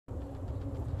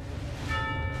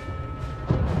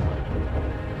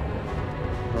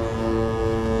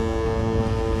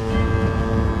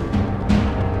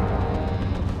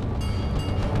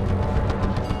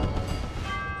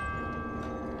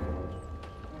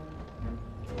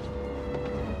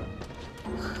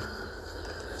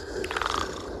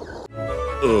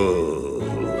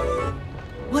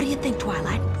think,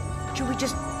 Twilight? Should we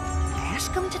just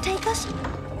ask him to take us?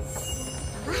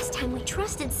 The last time we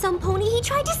trusted some pony, he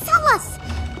tried to sell us.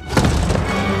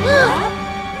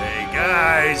 Hey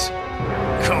guys,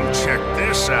 come check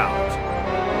this out.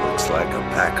 Looks like a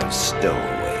pack of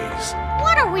stowaways.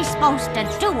 What are we supposed to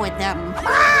do with them?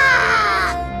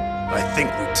 I think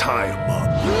we tie them up.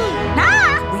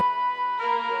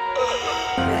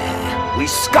 We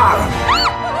scar them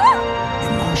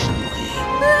emotionally.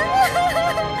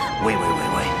 Wait.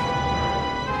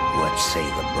 What say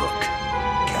the book,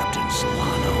 Captain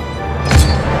Solano?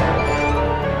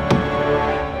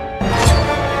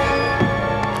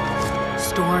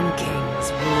 Storm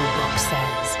King's rulebook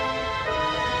says,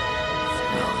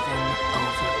 throw them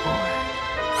overboard.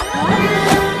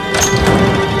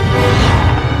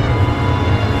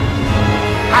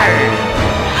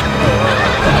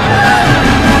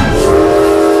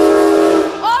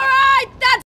 All right,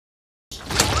 that's...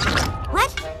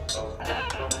 What?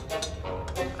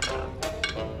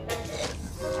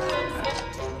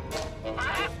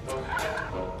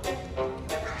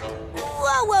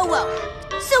 Whoa.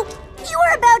 So, you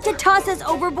were about to toss us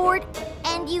overboard,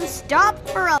 and you stopped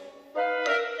for a...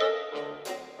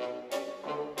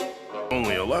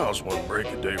 Only allows one break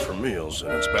a day for meals,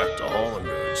 and it's back to hauling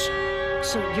goods.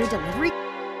 So, your delivery?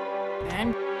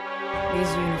 And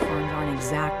these uniforms aren't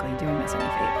exactly doing us any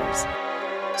favors.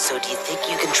 So do you think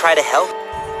you can try to help?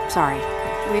 Sorry,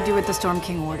 we do what the Storm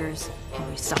King orders, and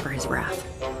we suffer his wrath.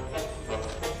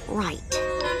 Right.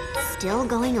 Still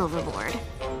going overboard.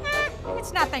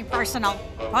 It's nothing personal.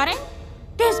 Pudding?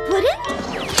 There's pudding?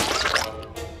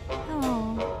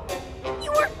 Oh.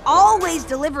 You weren't always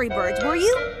delivery birds, were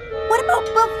you? What about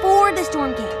before the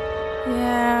Storm King?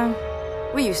 Yeah,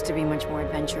 we used to be much more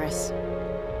adventurous.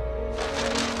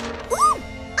 Ooh!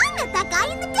 I met that guy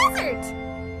in the desert!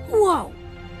 Whoa!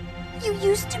 You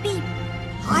used to be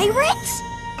pirates?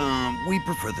 We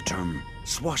prefer the term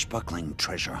swashbuckling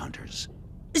treasure hunters.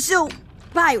 So,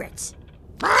 pirates.